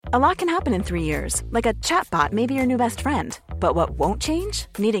A lot can happen in 3 years, like a chatbot may be your new best friend. But what won't change?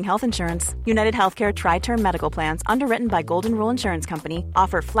 Needing health insurance. United Healthcare Tri-Term Medical Plans, underwritten by Golden Rule Insurance Company,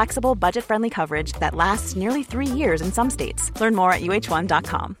 offer flexible, budget-friendly coverage that lasts nearly 3 years in some states. Learn more at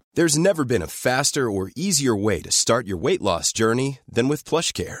uh1.com. There's never been a faster or easier way to start your weight loss journey than with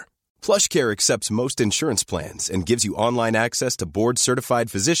PlushCare. PlushCare accepts most insurance plans and gives you online access to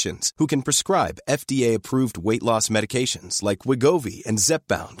board-certified physicians who can prescribe FDA-approved weight loss medications like Wegovy and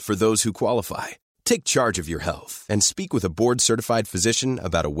Zepbound for those who qualify. Take charge of your health and speak with a board-certified physician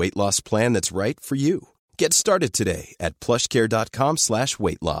about a weight loss plan that's right for you. Get started today at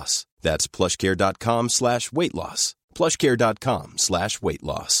plushcare.com/weightloss. That's plushcare.com/weightloss.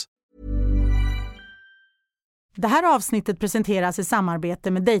 plushcare.com/weightloss. Det här avsnittet presenteras i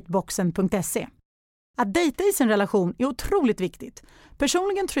samarbete med dateboxen.se. Att dejta i sin relation är otroligt viktigt.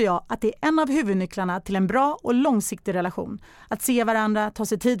 Personligen tror jag att det är en av huvudnycklarna till en bra och långsiktig relation. Att se varandra, ta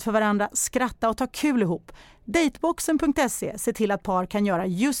sig tid för varandra, skratta och ta kul ihop. Dateboxen.se ser till att par kan göra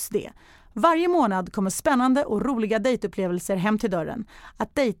just det. Varje månad kommer spännande och roliga dejtupplevelser hem till dörren.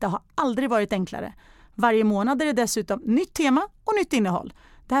 Att dejta har aldrig varit enklare. Varje månad är det dessutom nytt tema och nytt innehåll.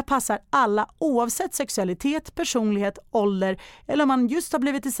 Det här passar alla oavsett sexualitet, personlighet, ålder eller om man just har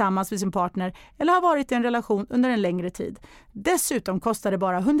blivit tillsammans med sin partner eller har varit i en relation under en längre tid. Dessutom kostar det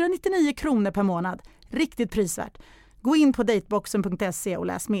bara 199 kronor per månad. Riktigt prisvärt. Gå in på dateboxen.se och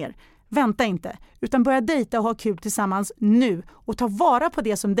läs mer. Vänta inte, utan börja dejta och ha kul tillsammans nu och ta vara på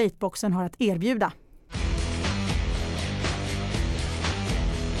det som Dateboxen har att erbjuda.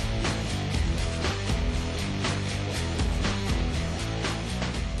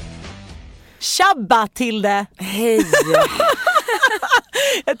 Tjabba till det! Hej!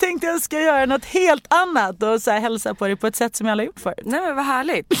 Jag tänkte jag ska göra något helt annat och så här hälsa på dig på ett sätt som jag aldrig gjort förut. Nej men vad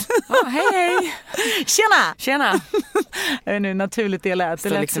härligt. Hej hej! Tjena! Tjena! Jag är nu naturligt det lät. Det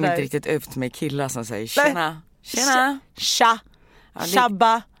står liksom inte riktigt ut med killar som säger tjena. Tjena! Tja!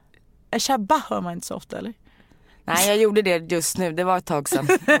 Tjabba! Tjabba hör man inte så ofta eller? Nej jag gjorde det just nu, det var ett tag sedan.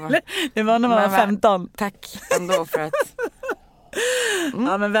 Det var när man var 15. Tack ändå för att...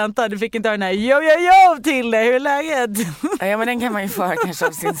 Ja men vänta, du fick inte ha den här jo till det, hur är läget? Ja men den kan man ju föra kanske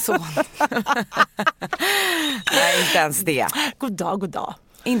av sin son. Nej inte ens det. God dag.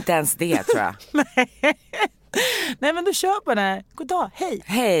 Inte ens det tror jag. Nej men du kör på den här, god dag, hej.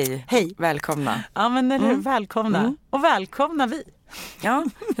 Hej, välkomna. Ja men är välkomna. Och välkomna vi. Ja,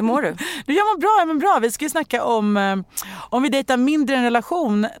 hur mår du? Du jag mår bra, vi ska ju snacka om vi dejtar mindre en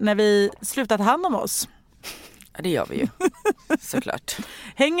relation när vi slutat ta hand om oss. Ja, det gör vi ju. Såklart.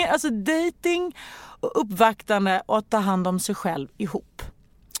 Hänger alltså dating och uppvaktande och att ta hand om sig själv ihop?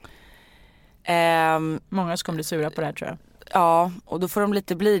 Många ska bli sura på det här tror jag. Ja, och då får de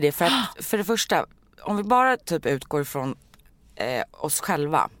lite bli det. För att för det första, om vi bara typ utgår från oss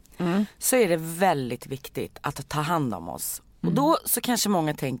själva så är det väldigt viktigt att ta hand om oss. Och då så kanske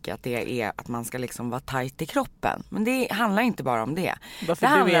många tänker att det är att man ska liksom vara tajt i kroppen. Men det handlar inte bara om det. Varför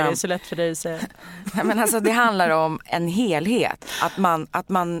är det så lätt för dig att säga? Nej, men alltså det handlar om en helhet. Att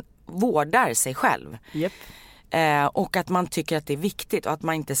man vårdar sig själv. Yep. Och att man tycker att det är viktigt. Och att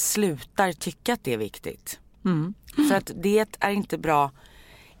man inte slutar tycka att det är viktigt. För att det är inte bra.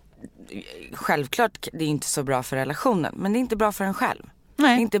 Självklart det är inte så bra för relationen. Men det är inte bra för en själv.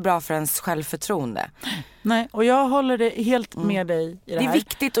 Nej. Det är inte bra för ens självförtroende. Nej, och jag håller det helt med dig i det här. Det är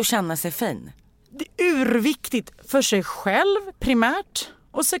viktigt att känna sig fin. Det är urviktigt för sig själv primärt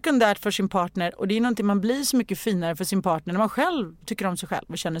och sekundärt för sin partner. Och det är någonting man blir så mycket finare för sin partner när man själv tycker om sig själv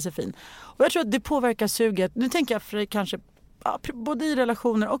och känner sig fin. Och jag tror att det påverkar suget. Nu tänker jag för dig kanske både i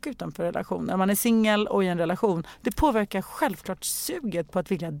relationer och utanför relationer. Man är singel och i en relation. Det påverkar självklart suget på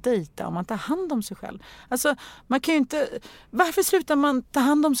att vilja dejta om man tar hand om sig själv. Alltså, man kan ju inte... Varför slutar man ta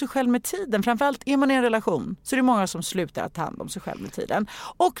hand om sig själv med tiden? Framförallt är man i en relation så är det många som slutar att ta hand om sig själv med tiden.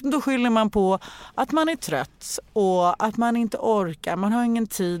 Och då skyller man på att man är trött och att man inte orkar. Man har ingen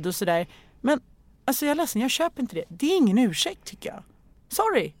tid och sådär. Men alltså jag är ledsen, jag köper inte det. Det är ingen ursäkt tycker jag.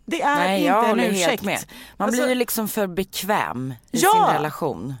 Sorry, det är inte en ursäkt. Helt med. Man blir ju liksom för bekväm i sin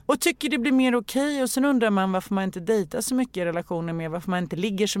relation. Och tycker det blir mer okej. Och sen undrar man varför man inte dejtar så mycket i relationer med. Varför man inte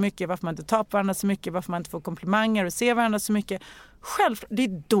ligger så mycket. Varför man inte tar på varandra så mycket. Varför man inte får komplimanger och ser varandra så mycket. Självklart, det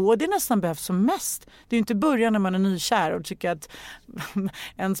är då det nästan behövs som mest. Det är ju inte början när man är nykär och tycker att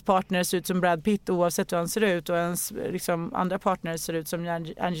ens partner ser ut som Brad Pitt oavsett hur han ser ut. Och ens liksom, andra partner ser ut som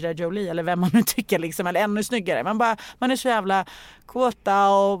Angelina Jolie eller vem man nu tycker. Liksom, eller ännu snyggare. Man är så jävla kåta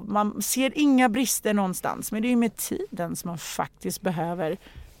och man ser inga brister någonstans. Men det är ju med tiden som man faktiskt behöver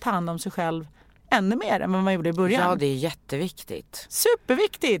ta hand om sig själv ännu mer än vad man gjorde i början. Ja, det är jätteviktigt.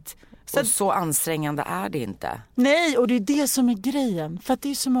 Superviktigt! Så ansträngande är det inte. Nej, och det är det som är grejen. För att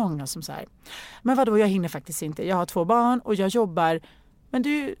det är så många som säger, men vadå, jag hinner faktiskt inte. Jag har 2 barn och jag jobbar. Men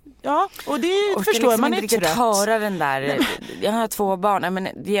du, ja, och det förstår liksom man är inte trött. Höra den där, jag har 2 barn, men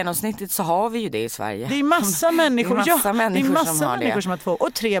genomsnittligt så har vi ju det i Sverige. Det är massa människor, det är massa människor som har 2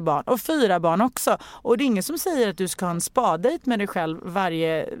 och 3 barn och 4 barn också. Och det är ingen som säger att du ska ha en spa-date med dig själv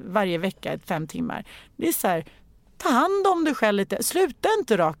varje vecka 5 timmar. Det är så här, ta hand om dig själv lite. Sluta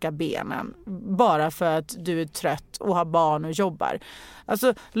inte raka benen bara för att du är trött och har barn och jobbar.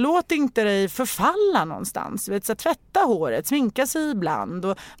 Alltså, låt inte dig förfalla någonstans. Vet, så tvätta håret, sminka sig ibland.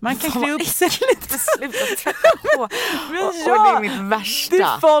 Och man kan klä upp sig lite. Sluta tvätta på. Men och det är mitt värsta. Det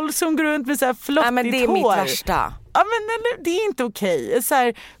är folk som går runt med så här flottigt hår. Nej, men det är mitt värsta. Ja, men det är inte okej. Så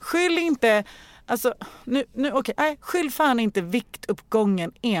här, skyll inte... Alltså, skyll fan inte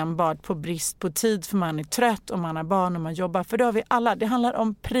viktuppgången enbart på brist på tid för man är trött och man har barn och man jobbar. För då har vi alla, det handlar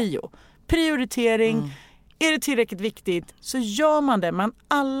om prioritering. Är det tillräckligt viktigt så gör man det. Man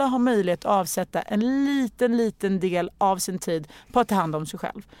alla har möjlighet att avsätta en liten del av sin tid på att ta hand om sig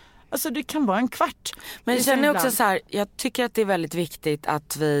själv. Alltså det kan vara en kvart. Men jag känner också så här, jag tycker att det är väldigt viktigt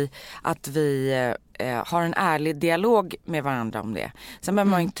att vi har en ärlig dialog med varandra om det. Sen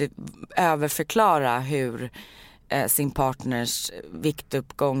behöver man inte överförklara hur sin partners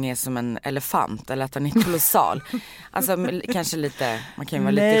viktuppgång är som en elefant eller att den är kolossal. Alltså kanske lite, man kan ju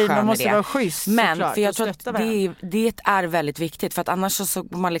vara lite skön man måste i det. Vara schysst, men såklart, för jag tror att det är väldigt viktigt, för att annars så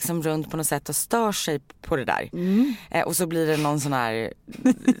går man liksom runt på något sätt och stör sig på det där. Och så blir det någon sån här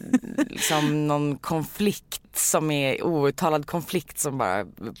liksom någon konflikt som är outtalad konflikt som bara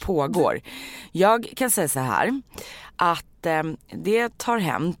pågår. Jag kan säga så här att det har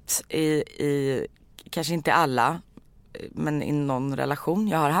hänt i kanske inte alla, men i någon relation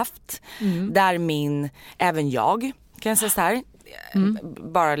jag har haft. Där även jag kan säga så här,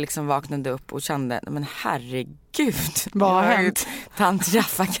 bara liksom vaknade upp och kände, men herregud. Vad har hänt? Tant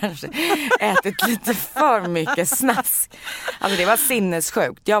Jaffa kanske ätit lite för mycket snask. Alltså det var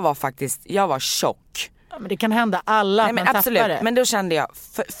sinnessjukt. Jag var chock. Ja, men det kan hända alla. Nej, men absolut. Men då kände jag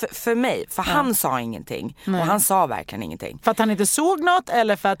för mig, för han sa ingenting. Och han sa verkligen ingenting. För att han inte såg något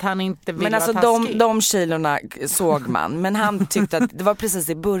eller för att han inte ville vara taskig? Men alltså de kilorna såg man. Men han tyckte att det var precis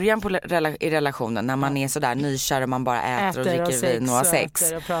i början i relationen när man är sådär nykär och man bara äter och dricker vin och har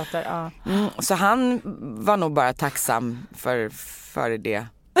sex. Och pratar, så han var nog bara tacksam för det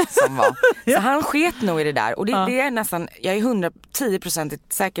som var. Så han sket nog i det där. Och det är nästan, jag är 110%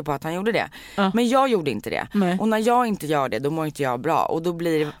 säker på att han gjorde det. Men jag gjorde inte det. Nej. Och när jag inte gör det, då mår inte jag bra. Och då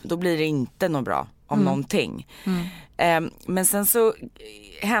blir det inte något bra om någonting. Men sen så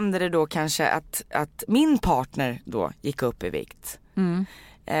hände det då kanske att min partner då gick upp i vikt.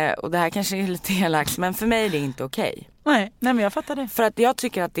 Och det här kanske är lite elakt, men för mig är det inte okej. Nej, men jag fattar det. För att jag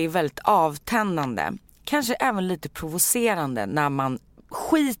tycker att det är väldigt avtändande. Kanske även lite provocerande när man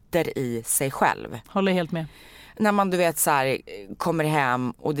skiter i sig själv. Håller helt med. När man, du vet, så här, kommer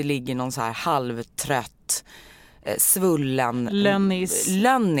hem och det ligger någon så här halvtrött svullen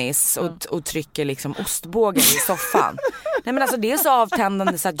lönnis och trycker liksom ostbågen i soffan. Nej, men alltså det är så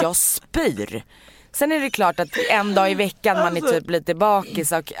avtändande så att jag spyr. Sen är det klart att en dag i veckan man är typ lite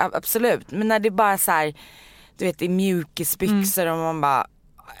bakis, och absolut. Men när det bara så här, du vet, i mjukisbyxor och man bara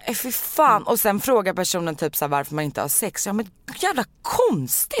fy fan. Och sen frågar personen typ så här, varför man inte har sex. Ja, men jävla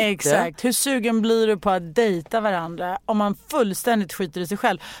konstigt. Exakt. Hur sugen blir du på att dejta varandra om man fullständigt skiter i sig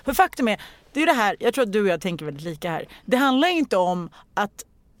själv? För faktum är, det är det här, jag tror att du och jag tänker väldigt lika här. Det handlar inte om att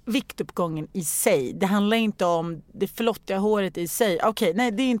viktuppgången i sig. Det handlar inte om det flottiga håret i sig. Okej,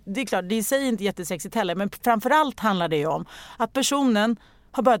 nej, det är klart, det i sig är inte jättesexigt heller. Men framförallt handlar det om att personen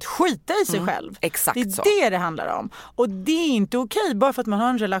har börjat skita i sig själv. Exakt. Det är det handlar om. Och det är inte okej bara för att man har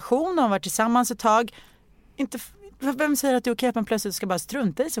en relation och har varit tillsammans ett tag. Vem säger att det är okej att man plötsligt ska bara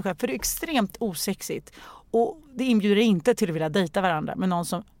strunta i sig själv? För det är extremt osexigt. Och det inbjuder inte till att vilja dejta varandra med någon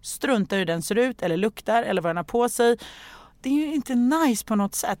som struntar hur den ser ut eller luktar eller vad den har på sig. Det är ju inte nice på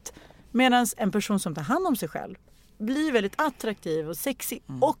något sätt. Medan en person som tar hand om sig själv blir väldigt attraktiv och sexig.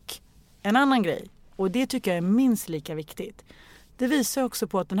 Och en annan grej, och det tycker jag är minst lika viktigt. Det visar också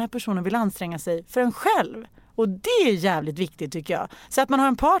på att den här personen vill anstränga sig för en själv. Och det är jävligt viktigt tycker jag. Så att man har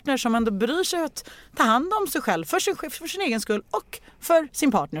en partner som ändå bryr sig att ta hand om sig själv för sin egen skull och för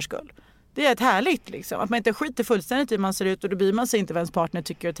sin partners skull. Det är ett härligt liksom. Att man inte skiter fullständigt i hur man ser ut och då bryr man sig inte vad ens partner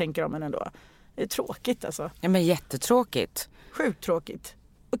tycker och tänker om en ändå. Det är tråkigt alltså. Ja, men jättetråkigt. Sjukt tråkigt.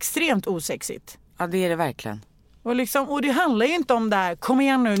 Extremt osexigt. Ja, det är det verkligen. Och det handlar ju inte om det här, kom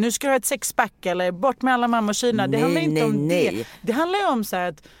igen nu ska du ha ett sexpack eller bort med alla mammorkina. Det handlar inte om det. Det handlar ju om så här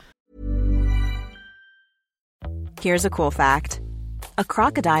att... Here's a cool fact. a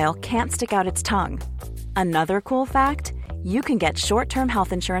crocodile can't stick out its tongue. Another cool fact, you can get short-term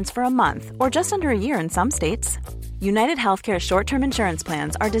health insurance for a month or just under a year in some states. United Healthcare short-term insurance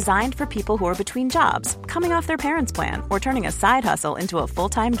plans are designed for people who are between jobs, coming off their parents' plan, or turning a side hustle into a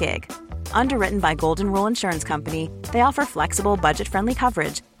full-time gig. Underwritten by Golden Rule Insurance Company, they offer flexible, budget-friendly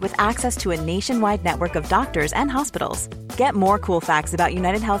coverage with access to a nationwide network of doctors and hospitals. Get more cool facts about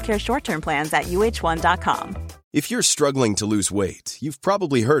United Healthcare short-term plans at uh1.com. If you're struggling to lose weight, you've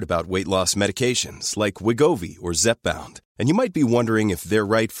probably heard about weight loss medications like Wegovy or Zepbound, and you might be wondering if they're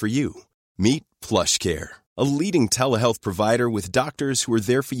right for you. Meet PlushCare, a leading telehealth provider with doctors who are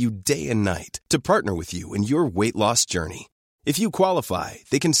there for you day and night to partner with you in your weight loss journey. If you qualify,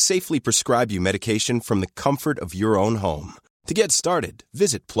 they can safely prescribe you medication from the comfort of your own home. To get started,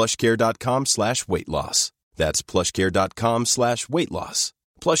 visit plushcare.com/weightloss. That's plushcare.com/weightloss.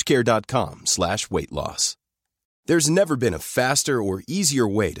 plushcare.com/weightloss. There's never been a faster or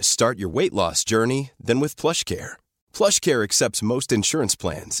easier way to start your weight loss journey than with PlushCare. PlushCare accepts most insurance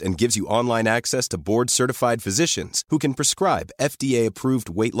plans and gives you online access to board-certified physicians who can prescribe FDA-approved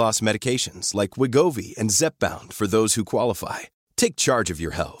weight loss medications like Wegovy and Zepbound for those who qualify. Take charge of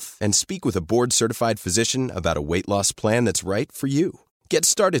your health and speak with a board-certified physician about a weight loss plan that's right for you. Get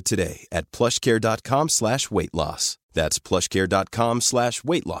started today at plushcare.com/weightloss. That's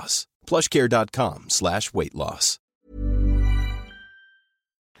plushcare.com/weightloss. plushcare.com/weightloss.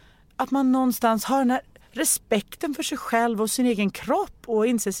 Att man någonstans har den här respekten för sig själv och sin egen kropp och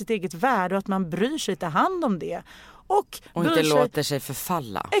inser sitt eget värde och att man bryr sig, ta hand om det. Och inte låter sig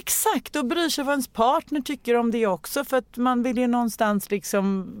förfalla. Exakt, och bryr sig vad ens partner tycker om det också, för att man vill ju någonstans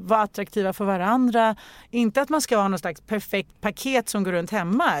liksom vara attraktiva för varandra. Inte att man ska ha någon slags perfekt paket som går runt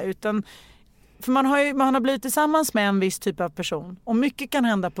hemma, utan för man har blivit tillsammans med en viss typ av person. Och mycket kan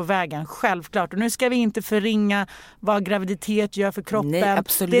hända på vägen, självklart. Och nu ska vi inte förringa vad graviditet gör för kroppen. Nej,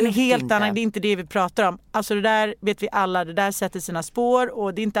 absolut det är en helt inte. annan, det är inte det vi pratar om. Alltså det där vet vi alla, det där sätter sina spår.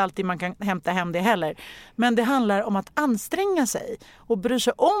 Och det är inte alltid man kan hämta hem det heller. Men det handlar om att anstränga sig och bry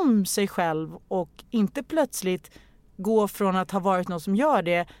sig om sig själv. Och inte plötsligt gå från att ha varit någon som gör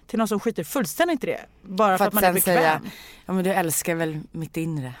det till någon som skiter fullständigt i det. Bara för att man är bekväm. Säga, ja men du älskar väl mitt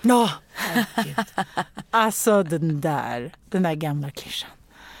inre. Ja, alltså den där gamla klyschan.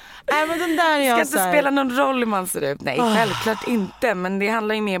 Nej, men den där ska inte spela någon roll hur man ser ut. Nej, självklart inte. Men det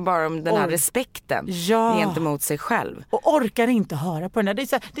handlar ju mer bara om den här respekten gentemot sig själv. Och orkar inte höra på den där.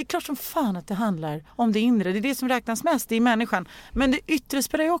 Det är klart som fan att det handlar om det inre. Det är det som räknas mest, det är människan. Men det yttre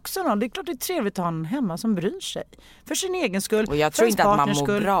spelar ju också roll. Det är klart det är trevligt att ha någon hemma som bryr sig. För sin egen skull. Och jag tror inte att man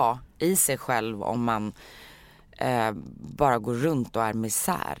mår bra i sig själv om man bara går runt och är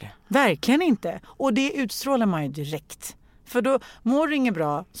misär. Verkligen inte. Och det utstrålar man ju direkt. För då mår du inget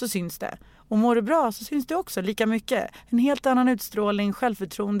bra så syns det. Och mår du bra så syns det också lika mycket. En helt annan utstrålning,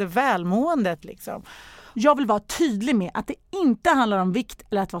 självförtroende, välmåendet liksom. Jag vill vara tydlig med att det inte handlar om vikt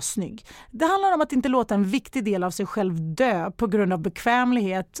eller att vara snygg. Det handlar om att inte låta en viktig del av sig själv dö på grund av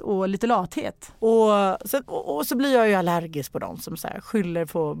bekvämlighet och lite lathet. Och så blir jag ju allergisk på dem som så här skyller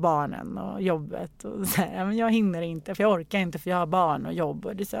på barnen och jobbet. Och så här, men jag hinner inte för jag orkar inte för jag har barn och jobb.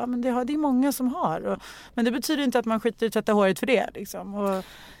 Och det är så, ja, men det är många som har. Men det betyder inte att man skiter i att tvätta håret för det. Liksom.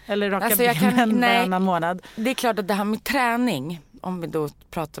 Eller raka benen varannan månad. Det är klart att det här med träning, om vi då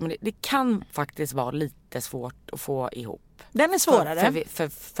pratar om det kan faktiskt vara lite svårt att få ihop. Den är svårare.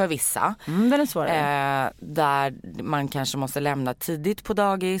 För vissa. Den är svårare. Där man kanske måste lämna tidigt på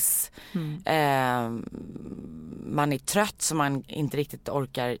dagis. Man är trött så man inte riktigt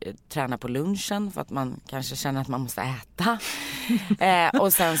orkar träna på lunchen för att man kanske känner att man måste äta.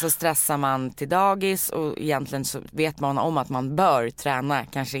 Och sen så stressar man till dagis och egentligen så vet man om att man bör träna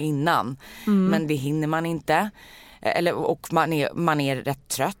kanske innan. Men det hinner man inte. Och man är rätt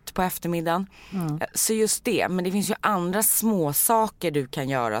trött på eftermiddagen. Så just det, men det finns ju andra små saker du kan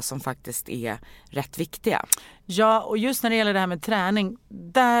göra som faktiskt är rätt viktiga. Ja, och just när det gäller det här med träning,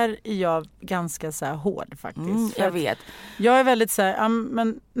 där är jag ganska så här hård faktiskt. Jag vet. Jag är väldigt så här,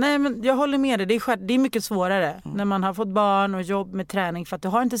 men jag håller med dig. Det är mycket svårare när man har fått barn och jobb med träning för att du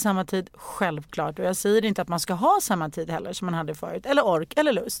har inte samma tid, självklart. Och jag säger inte att man ska ha samma tid heller som man hade förut, eller ork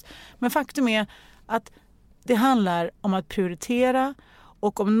eller lust. Men faktum är att det handlar om att prioritera,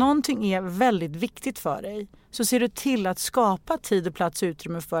 och om någonting är väldigt viktigt för dig så ser du till att skapa tid och plats och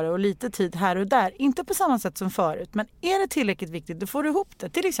utrymme för det och lite tid här och där. Inte på samma sätt som förut, men är det tillräckligt viktigt då får du ihop det.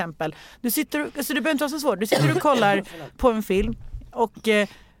 Till exempel, du behöver inte vara så svårt. Du sitter och kollar på en film och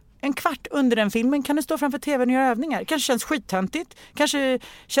en kvart under den filmen kan du stå framför tvn och göra övningar. Kanske känns skittöntigt, kanske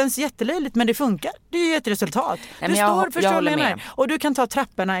känns jättelöjligt, men det funkar. Det är ju ett resultat. Du står förståeligen och du kan ta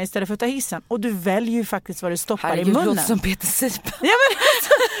trapporna istället för att ta hissen. Och du väljer ju faktiskt vad du stoppar i munnen. Låter som Peter Sip. Ja,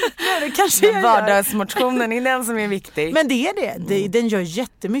 men det kanske vardagsmotionen är den som är viktig. Men det är det. Den gör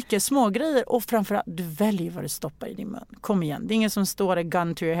jättemycket små grejer och framförallt du väljer vad du stoppar i din mun. Kom igen. Det är ingen som står där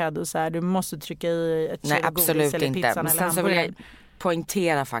gun to your head och så här, du måste trycka i ett kilo godis eller pizzan. Nej, absolut inte. Men sen så vill jag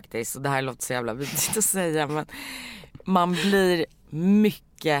poängtera faktiskt, och det här låter så jävla vidigt att säga, men man blir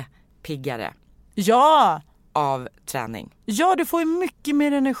mycket piggare. Ja! Av träning. Ja, du får ju mycket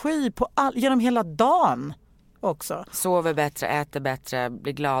mer energi genom hela dagen också. Sover bättre, äter bättre,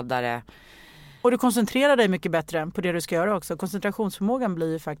 blir gladare. Och du koncentrerar dig mycket bättre på det du ska göra också. Koncentrationsförmågan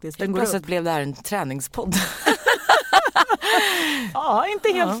blir ju faktiskt... Plötsligt blev det här en träningspodd. Ja,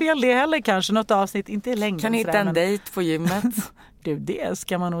 inte helt fel det heller kanske. Något avsnitt, inte längre. Kan hitta en dejt på gymmet. Du, det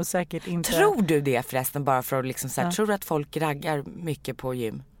ska man nog säkert inte... Tror du det förresten, bara för att liksom så här, tror du att folk raggar mycket på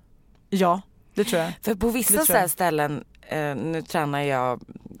gym? Ja, det tror jag. För på vissa så här ställen, nu tränar jag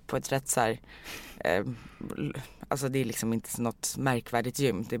på ett rätt så här... Alltså det är liksom inte något märkvärdigt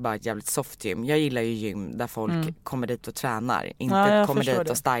gym. Det är bara ett jävligt soft gym. Jag gillar ju gym där folk kommer dit och tränar. Inte kommer dit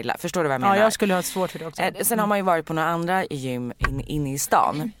och stylar. Förstår du vad jag menar? Ja, jag skulle ha svårt för det också. Sen har man ju varit på några andra gym inne i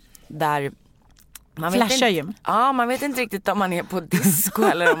stan. Där man flashar gym. Ja, man vet inte riktigt om man är på disco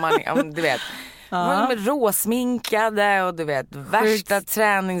eller om du vet. Man är råsminkade och du vet värsta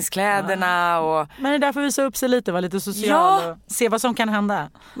träningskläderna och... Men det där får visa upp sig lite, vara lite social och se vad som kan hända.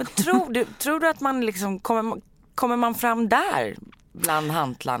 Men tror du att man liksom kommer man fram där bland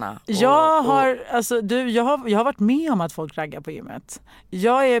hantlarna? Jag har varit med om att folk raggar på gymmet.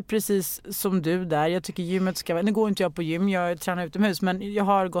 Jag är precis som du där. Jag tycker gymmet ska vara... Nu går inte jag på gym, jag tränar utomhus, men jag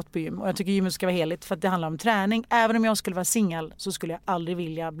har gått på gym och jag tycker gymmet ska vara heligt för att det handlar om träning. Även om jag skulle vara singel så skulle jag aldrig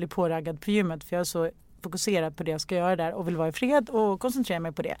vilja bli påraggad på gymmet för jag är så fokuserad på det jag ska göra där och vill vara i fred och koncentrera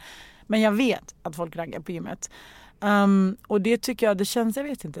mig på det. Men jag vet att folk raggar på gymmet. Och det tycker jag, det känns, jag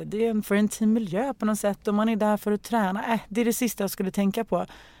vet inte, det är en för intim miljö på något sätt och man är där för att träna. Det är det sista jag skulle tänka på.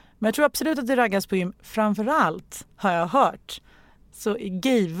 Men jag tror absolut att det raggas på gym. Framförallt har jag hört, så i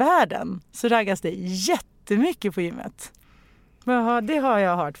gayvärlden så raggas det jättemycket på gymmet. Det har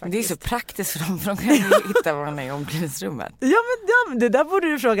jag hört faktiskt. Det är så praktiskt för dem, för de kan ju hitta varandra i omklädningsrummet. Ja, men det där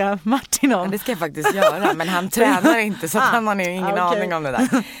borde du fråga Martin om. Ja, det ska jag faktiskt göra, men han tränar inte så han har ju ingen aning om det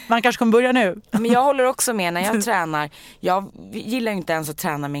där. Man kanske kommer börja nu. Men jag håller också med när jag tränar. Jag gillar inte ens att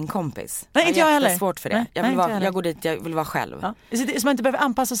träna med en kompis. Nej, inte jag heller. Det är svårt för det. Jag går dit, jag vill vara själv. Ja. Så man inte behöver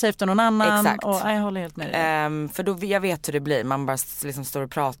anpassa sig efter någon annan. Exakt. Och, jag håller helt med. För då, jag vet hur det blir. Man bara liksom står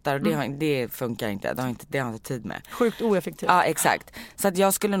och pratar och det funkar inte. Det har jag inte tid med. Sjukt oeffektivt. Ja, exakt. Så att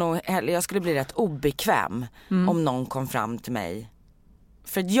jag skulle bli rätt obekväm om någon kom fram till mig.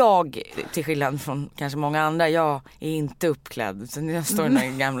 För jag, till skillnad från kanske många andra, jag är inte uppklädd. Så jag står i några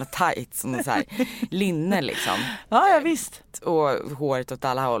gamla tights och så här linne liksom. Ja, visst. Och håret åt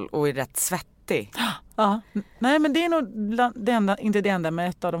alla håll och är rätt svettig. Ja, nej men det är nog inte det enda, men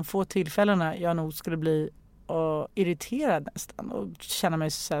ett av de få tillfällena jag nog skulle bli irriterad nästan och känna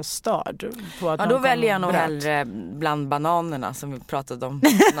mig så här störd på att då väljer jag nog hellre bland bananerna som vi pratade om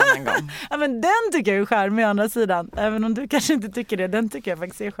en annan gång. Ja, men den tycker jag är charmig å andra sidan. Även om du kanske inte tycker det, den tycker jag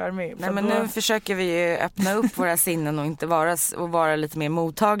faktiskt är charmig. Nej, men nu försöker vi ju öppna upp våra sinnen och inte vara lite mer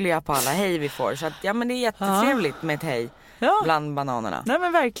mottagliga på alla hej vi får. Så att, ja, men det är jättetrevligt med ett hej bland bananerna. Nej,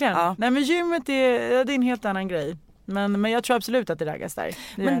 men verkligen. Ja. Nej, men gymmet är en helt annan grej. Men jag tror absolut att det raggas där.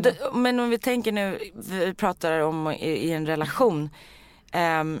 Men om vi tänker nu, vi pratar om i en relation.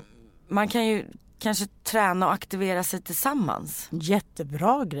 Man kan ju kanske träna och aktivera sig tillsammans.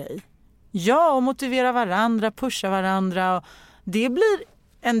 Jättebra grej. Ja, och motivera varandra, pusha varandra. Och det blir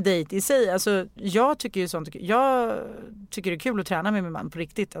en dejt i sig. Alltså, jag tycker det är kul att träna med min man på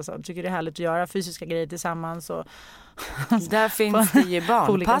riktigt. Alltså, jag tycker det är härligt att göra fysiska grejer tillsammans. Och där finns det ju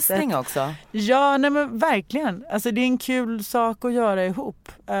barnpassning också. Ja, nej men verkligen. Alltså, det är en kul sak att göra ihop.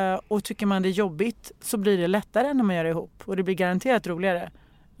 Och tycker man det är jobbigt så blir det lättare när man gör det ihop. Och det blir garanterat roligare.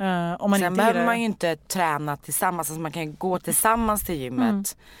 Om man sen inte behöver man ju inte träna tillsammans. Alltså, man kan gå tillsammans till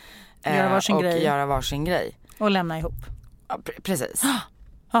gymmet. Göra varsin grej. Och lämna ihop. Ja, precis.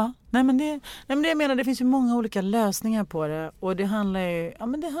 Ja, nej men det jag menar, det finns ju många olika lösningar på det. Och det handlar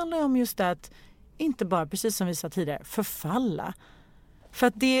ju om just det att inte bara, precis som vi sa tidigare, förfalla. För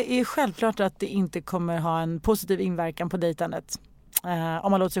att det är självklart att det inte kommer ha en positiv inverkan på dejtandet.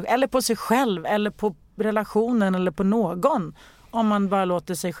 Om man låter sig, eller på sig själv, eller på relationen, eller på någon. Om man bara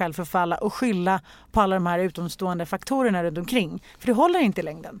låter sig själv förfalla och skylla på alla de här utomstående faktorerna runt omkring. För det håller inte i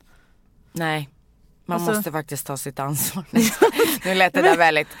längden. Nej. Man måste faktiskt ta sitt ansvar. Nu lät det där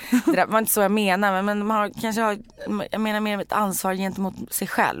väldigt, det var inte så jag menar, men man jag menar mer ett ansvar gentemot sig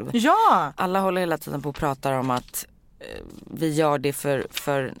själv. Ja. Alla håller hela tiden på och pratar om att vi gör det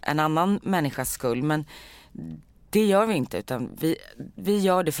för en annan människas skull, men det gör vi inte, utan vi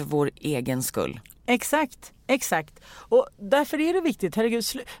gör det för vår egen skull. Exakt. Och därför är det viktigt, herregud,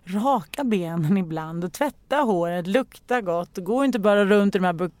 raka benen ibland och tvätta håret, lukta gott. Gå inte bara runt i de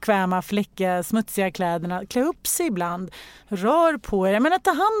här bekväma, fläckiga, smutsiga kläderna. Klä upp sig ibland, rör på er. Men att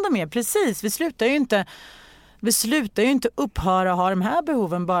ta hand om er, precis. Vi slutar ju inte upphöra ha de här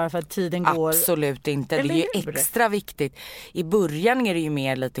behoven bara för att tiden går. Absolut inte. Det är ju extra viktigt. I början är det ju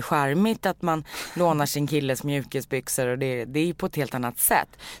mer lite charmigt att man lånar sin killes mjukisbyxor, och det är ju på ett helt annat sätt.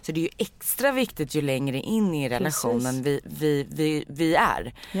 Så det är ju extra viktigt ju längre in i relationen vi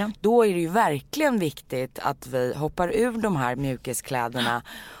är. Ja. Då är det ju verkligen viktigt att vi hoppar ur de här mjukiskläderna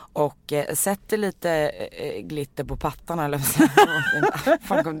och sätter lite glitter på pattarna, eller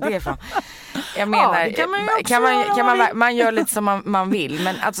vad kom det ifrån? Jag menar, man gör lite som man vill,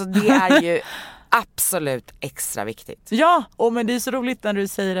 men alltså det är ju absolut extra viktigt. Ja, men det är så roligt när du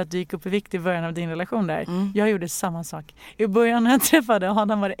säger att du gick upp i vikt i början av din relation där. Jag gjorde samma sak. I början när jag träffade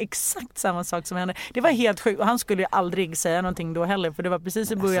Adam var det exakt samma sak som hände. Det var helt sjukt, och han skulle ju aldrig säga någonting då heller, för det var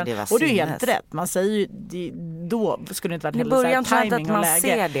precis i början. Alltså, och du är helt rätt. Man säger ju, då skulle det inte varit heller så här timing och läge. Man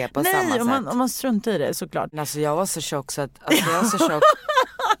ser det på samma sätt. Nej, om man struntar i det, såklart. Alltså jag var så tjock så att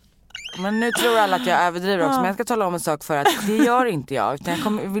men nu tror alla att jag överdriver också, men jag ska tala om en sak, för att det gör inte jag,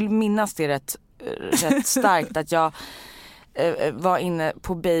 utan jag vill minnas det rätt starkt, att jag var inne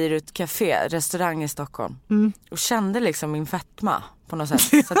på Beirut Café, restaurang i Stockholm, och kände liksom min fetma på något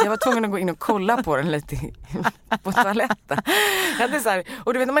sätt, så att jag var tvungen att gå in och kolla på den lite på toaletten. Jag hade så här,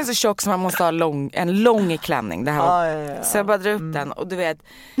 och du vet, man är så tjock så man måste ha en lång klänning, det här var, ja. så jag bara drar upp den, och du vet,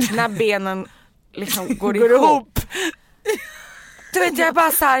 när benen liksom går ihop. Du vet, jag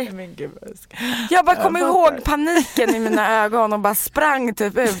bara så här, jag bara kom ihåg paniken i mina ögon och bara sprang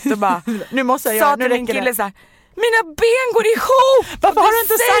typ ut och bara nu måste jag sa till min kille så här: mina ben går ihop! Varför har du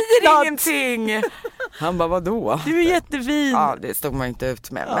inte sagt något? Ingenting? Han bara, vadå? Du är jättefin. Ja, det stod man inte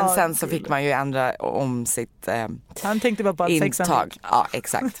ut med. Men sen så fick man ju ändra om sitt han tänkte bara på att intag. Ja,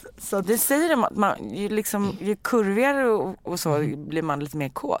 exakt. Så det säger de att man ju kurvigare och så blir man lite mer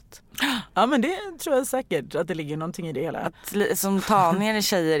kåt. Ja, men det tror jag säkert att det ligger någonting i det hela. Att som tanigare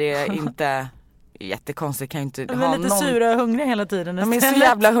tjejer är inte jättekonstigt, kan ju inte ha lite sura och hungriga hela tiden. De är så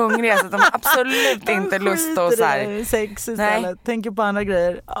jävla hungriga så att de har absolut inte lust att så här sex istället. Tänker på andra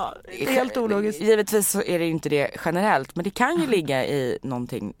grejer. Ja, det är helt ologiskt. Givetvis så är det ju inte det generellt, men det kan ju ligga i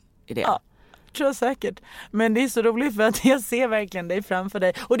någonting i det. Ja, tror jag säkert. Men det är så roligt för att jag ser verkligen dig framför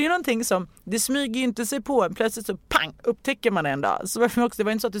dig. Och det är någonting som, det smyger ju inte sig på. Plötsligt så pang, upptäcker man en dag. Så varför också, det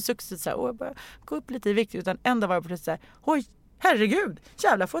var inte så att du successivt så här, jag bara gå upp lite i vikt, utan en dag var det plötsligt så här, oj, herregud,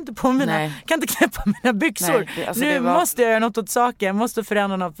 jävlar, får inte på kan inte knäppa mina byxor. Nu måste jag göra något åt saker, jag måste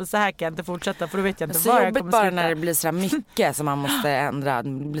förändra något, för så här kan jag inte fortsätta, för då vet jag inte var jag kommer sluta. Bara när det blir så här mycket som man måste ändra,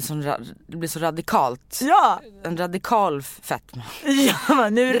 det blir så radikalt. Ja. En radikal fetma. Ja,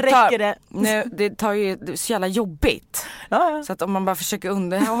 men nu räcker det. Det tar ju, det är så jävla jobbigt. Ja. Så att om man bara försöker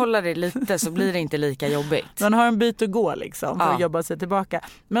underhålla det lite så blir det inte lika jobbigt. Man har en bit att gå liksom för att jobba sig tillbaka.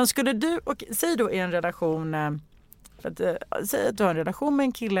 Men skulle du, och säg då i en relation, säg att du har en relation med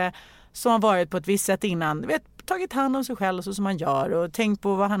en kille som har varit på ett visst sätt innan, du vet, tagit hand om sig själv så som man gör, och tänkt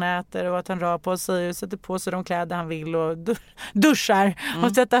på vad han äter och att han rör på sig och sätter på sig de kläder han vill och duschar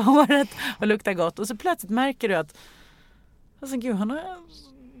och tvättar håret och luktar gott, och så plötsligt märker du att alltså gud, han har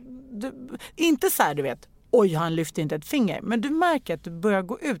inte så här, du vet, oj, han lyfter inte ett finger, men du märker att du börjar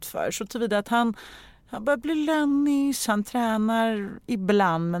gå ut för så tillvida att han börjar bli lönnis, han tränar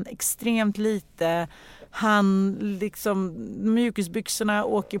ibland men extremt lite. Han liksom, mjukisbyxorna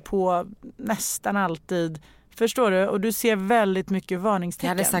åker på nästan alltid. Förstår du? Och du ser väldigt mycket varningstecken.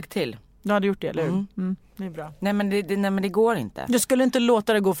 Jag hade sagt till. Du hade gjort det, eller hur? Det är bra. Nej men det går inte. Du skulle inte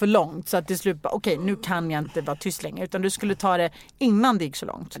låta det gå för långt så att till slut bara, okej, nu kan jag inte vara tyst längre, utan du skulle ta det innan det gick så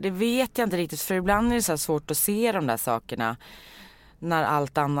långt. Det vet jag inte riktigt, för ibland är det så svårt att se de där sakerna när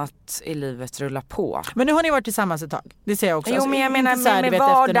allt annat i livet rullar på. Men nu har ni varit tillsammans ett tag. Det ser jag också. Jo, men jag menar med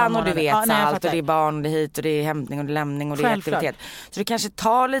vardagen och du vet allt, och det är barn och det är hit och det är hämtning och det är lämning och det är aktivitet. Så det kanske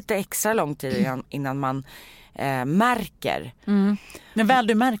tar lite extra lång tid innan man märker. Men väl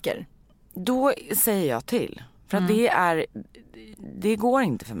du märker, då säger jag till. För att det går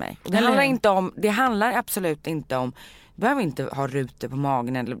inte för mig. Det handlar absolut inte om, du behöver inte ha rutor på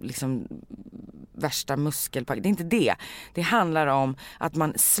magen eller liksom värsta muskelpack. Det är inte det. Det handlar om att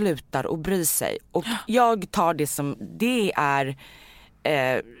man slutar att bry sig. Och jag tar det som det är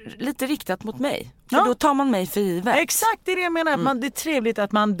lite riktat mot mig. För då tar man mig för givet. Exakt, det är det jag menar. Det är trevligt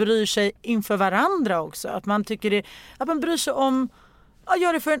att man bryr sig inför varandra också. Att man tycker att man bryr sig om,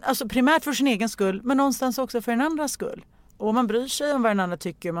 gör det alltså primärt för sin egen skull, men någonstans också för en andras skull. Och man bryr sig om vad den andra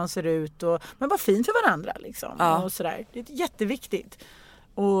tycker, hur man ser ut. Men var fin för varandra liksom. Ja. Och sådär. Det är jätteviktigt.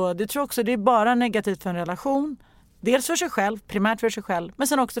 Och det tror också det är bara negativt för en relation. Dels för sig själv, primärt för sig själv. Men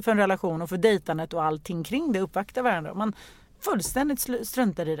sen också för en relation och för dejtandet och allting kring det. Uppvakta varandra. Man fullständigt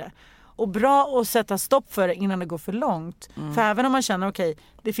struntar i det. Och bra att sätta stopp för det innan det går för långt. För även om man känner okej,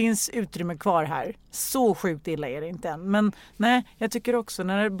 det finns utrymme kvar här. Så sjukt illa är det inte än. Men nej, jag tycker också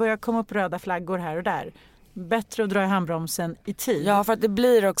när det börjar komma upp röda flaggor här och där. Bättre att dra i handbromsen i tid. Ja, för att det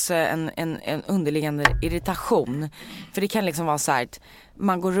blir också en underliggande irritation. För det kan liksom vara så här att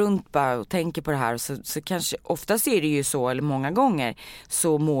man går runt bara och tänker på det här. Så kanske, oftast är det ju så, eller många gånger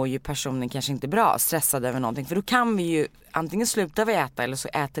så mår ju personen kanske inte bra, stressad över någonting. För då kan vi ju antingen sluta vi äta eller så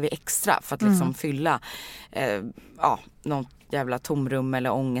äter vi extra för att liksom fylla något jävla tomrum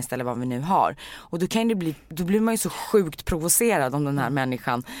eller ångest eller vad vi nu har. Och då kan det då blir man ju så sjukt provocerad om den här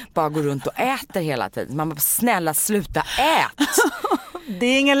människan bara går runt och äter hela tiden. Man bara, snälla sluta ät! Det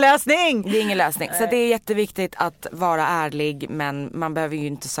är ingen lösning! Det är ingen lösning. Så det är jätteviktigt att vara ärlig, men man behöver ju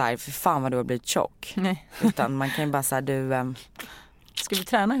inte säga för fan vad du har blivit tjock. Nej. Utan man kan ju bara säga ska vi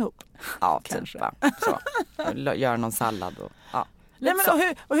träna ihop? Ja, kanske. Typ, så. Göra någon sallad och Nej,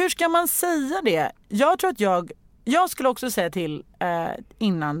 men, och hur ska man säga det? Jag tror att jag skulle också säga till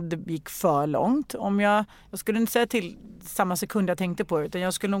innan det gick för långt. Om jag skulle inte säga till samma sekund jag tänkte på det, utan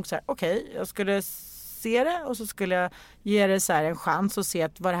jag skulle nog säga okej, jag skulle se det och så skulle jag ge det så här en chans och se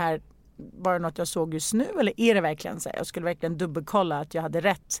att var det något jag såg just nu eller är det verkligen så här? Jag skulle verkligen dubbelkolla att jag hade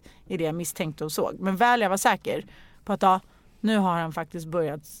rätt i det jag misstänkte och såg. Men väl jag var säker på att nu har han faktiskt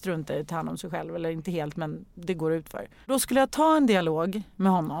börjat strunta i att ta hand om sig själv, eller inte helt, men det går ut för. Då skulle jag ta en dialog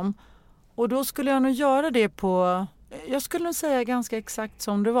med honom. Och då skulle jag nog göra det jag skulle nog säga ganska exakt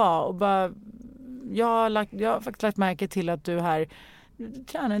som det var. Och bara, jag har faktiskt lagt märke till att du här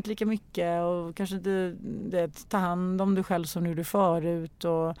tränar inte lika mycket och kanske inte tar hand om dig själv som du gjorde förut.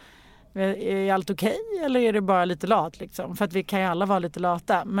 Och är allt okej eller är det bara lite lat liksom? För att vi kan ju alla vara lite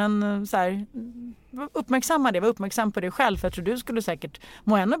lata. Men så här, var uppmärksam på det själv. För jag tror du skulle säkert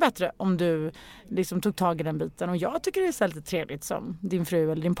må ännu bättre om du liksom tog tag i den biten. Och jag tycker det är så lite trevligt som din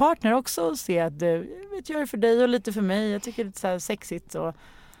fru eller din partner också. Se att du gör det för dig och lite för mig. Jag tycker det är så här sexigt. Och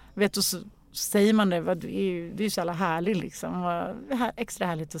vet du, så säger man det är ju så jävla härligt liksom. Extra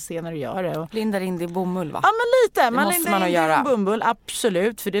härligt att se när du gör det. Och lindar in det i bomull, va? Ja, men lite. Man måste man göra. In bomull,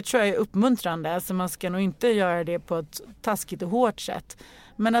 absolut. För det tror jag är uppmuntrande. Alltså man ska nog inte göra det på ett taskigt och hårt sätt.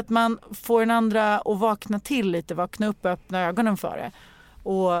 Men att man får en andra att vakna till lite. Vakna upp och öppna ögonen för det.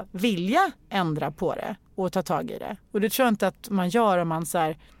 Och vilja ändra på det. Och ta tag i det. Och det tror jag inte att man gör om man så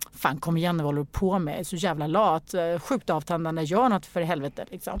här, fan kom igen, vad håller du på med? Så jävla lat, sjukt avtändande, gör något för helvete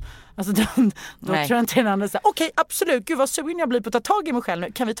liksom. Alltså då tror jag inte den andra säger okej, absolut, gud vad sugen jag blir på att ta tag i mig själv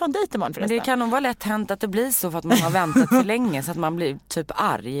nu. Kan vi ta en dejt imorgon förresten? Men det kan nog vara lätt hänt att det blir så för att man har väntat för länge så att man blir typ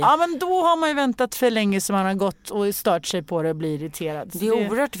arg. Ja, men då har man ju väntat för länge så man har gått och stört sig på det och blir irriterad. Det är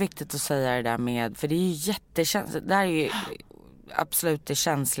oerhört viktigt att säga det där med, för det är ju jättekänsligt. Det här är ju absolut det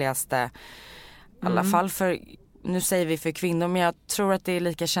känsligaste, i alla fall för, nu säger vi för kvinnor, men jag tror att det är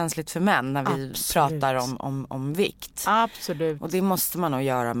lika känsligt för män när vi pratar om vikt. Absolut. Och det måste man nog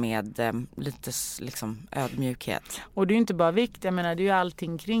göra med lite liksom ödmjukhet. Och det är ju inte bara vikt, jag menar det är ju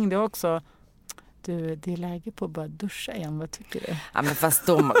allting kring det också. Du, det är läge på att bara duscha igen, vad tycker du? Ja, men fast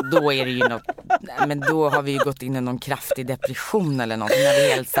då är det ju något, men då har vi ju gått in i någon kraftig depression eller något. När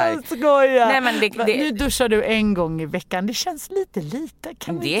vi helt så här, jag skojar. Nej, men nu duschar du en gång i veckan, det känns lite.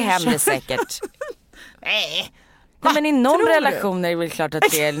 Kan det händer säkert. Nej, men i någon relation är det väl klart att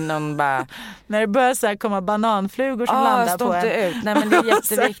det är någon bara... När det börjar så här komma bananflugor som landar på en. Ut. Nej, men det är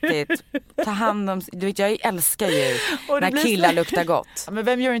jätteviktigt. Ta hand om... Du vet, jag älskar ju när killar luktar gott. Ja, men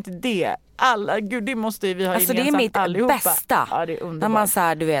vem gör inte det? Alla, gud, det måste ju vi ha alltså, gemensamt allihopa. Det är mitt bästa. Ja, det är underbart. När man så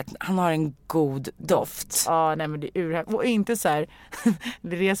här, du vet, han har en god doft. Ja, nej men det är urhärligt. Och inte så här,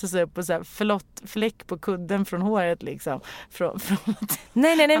 det reser sig upp och så här fläck på kudden från håret liksom.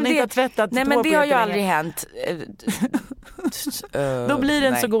 Nej, han inte har tvättat. Nej, men det har ju aldrig hänt. Då blir det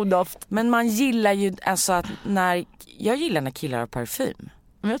en så god doft. Men man gillar ju, alltså att jag gillar när killar har parfym.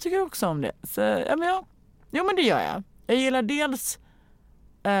 Men jag tycker också om det. Så, ja, men det gör jag. Jag gillar dels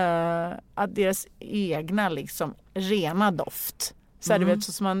att deras egna liksom rena doft. Så här, du vet,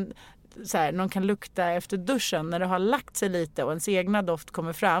 så som man så här, någon kan lukta efter duschen när det har lagt sig lite och ens egna doft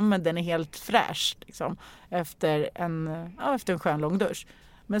kommer fram, men den är helt fräsch liksom, efter en skön lång dusch.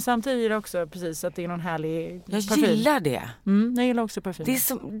 Men samtidigt är det också precis att det är någon härlig Jag parfym. gillar det. Jag gillar också parfym.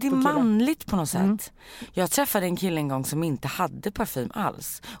 Det är manligt på något sätt. Jag träffade en kille en gång som inte hade parfym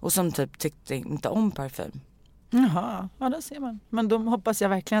alls. Och som typ tyckte inte om parfym. Jaha, ja det ser man. Men då hoppas jag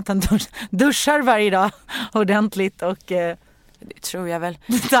verkligen att han duschar varje dag ordentligt och det tror jag väl.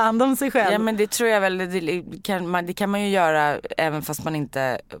 tar hand om sig själv. Ja, men det tror jag väl. Det kan man ju göra även fast man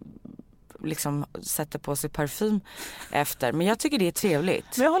inte liksom sätter på sig parfym efter. Men jag tycker det är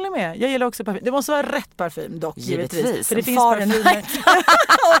trevligt. Men jag håller med. Jag gillar också parfym. Det måste vara rätt parfym dock. Givetvis. För det finns parfymer.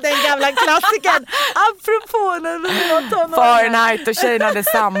 Och den gamla klassikern. Apropå när Fahrenheit och tjejerna hade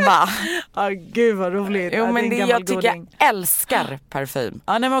samba. Gud vad roligt. Jo, men jag tycker jag älskar parfym.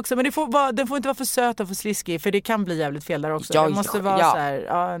 Ja, nej, men också. Men den får inte vara för söt och för sliskig. För det kan bli jävligt fel där också. Ja, det måste vara så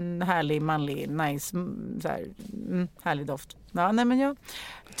här, en härlig, manlig, nice, så här, härlig doft. Ja, nej men jag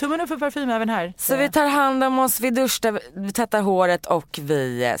tummen upp för parfym även här. Så vi tar hand om oss, vi duschar, vi tvättar håret och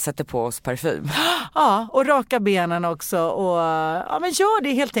vi sätter på oss parfym. Ja, och raka benen också. Och, ja, men gör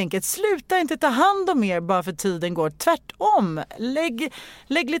det helt enkelt. Sluta inte ta hand om er bara för tiden går. Tvärtom.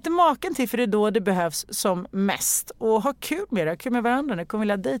 Lägg lite maken till, för det är då det behövs som mest. Och ha kul med det. Kul med varandra. Ni kommer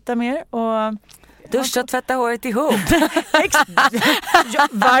vilja dejta mer. Och duscha och tvätta håret ihop. Ja,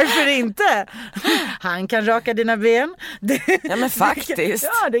 varför inte? Han kan raka dina ben. Ja, men faktiskt.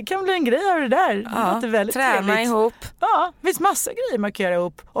 Ja, det kan bli en grej av det där. Ja, det väldigt träna trevligt. ihop. Ja, det finns massa grejer man kan göra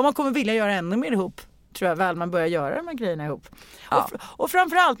ihop. Och man kommer vilja göra ännu mer ihop. Tror jag väl man börjar göra de här grejerna ihop. Ja. Och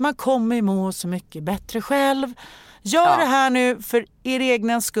framförallt, man kommer må så mycket bättre själv. Gör det här nu för er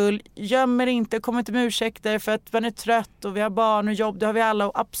egna skull. Gömmer inte, kom inte med ursäkter för att man är trött och vi har barn och jobb. Det har vi alla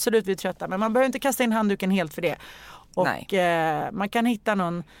och absolut vi är trötta. Men man behöver inte kasta in handduken helt för det. Och man kan hitta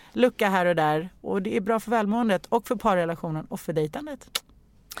någon lucka här och där. Och det är bra för välmåendet och för parrelationen och för dejtandet.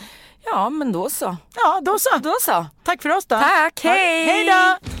 Ja, men då så. Ja, då så. Då så. Tack för oss då. Tack, hej! Hej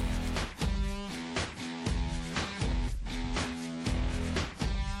då!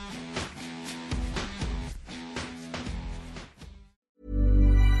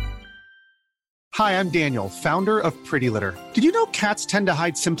 Hi, I'm Daniel, founder of Pretty Litter. Did you know cats tend to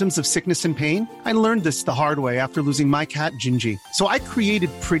hide symptoms of sickness and pain? I learned this the hard way after losing my cat, Gingy. So I created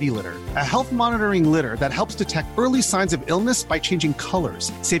Pretty Litter, a health monitoring litter that helps detect early signs of illness by changing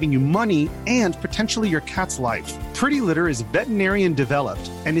colors, saving you money and potentially your cat's life. Pretty Litter is veterinarian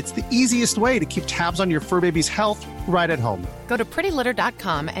developed, and it's the easiest way to keep tabs on your fur baby's health right at home. Go to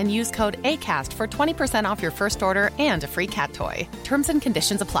prettylitter.com and use code ACAST for 20% off your first order and a free cat toy. Terms and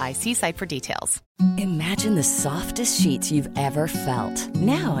conditions apply. See site for details. Imagine the softest sheets you've ever felt.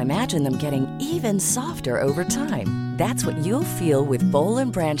 Now imagine them getting even softer over time. That's what you'll feel with Boll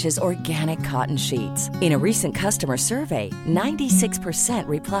 & Branch's organic cotton sheets. In a recent customer survey, 96%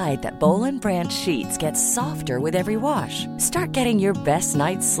 replied that Boll & Branch sheets get softer with every wash. Start getting your best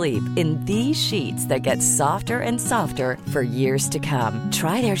night's sleep in these sheets that get softer and softer for years to come.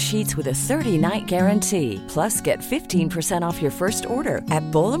 Try their sheets with a 30-night guarantee. Plus, get 15% off your first order at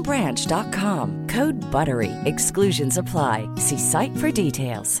bollandbranch.com. Code BUTTERY. Exclusions apply. See site for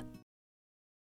details.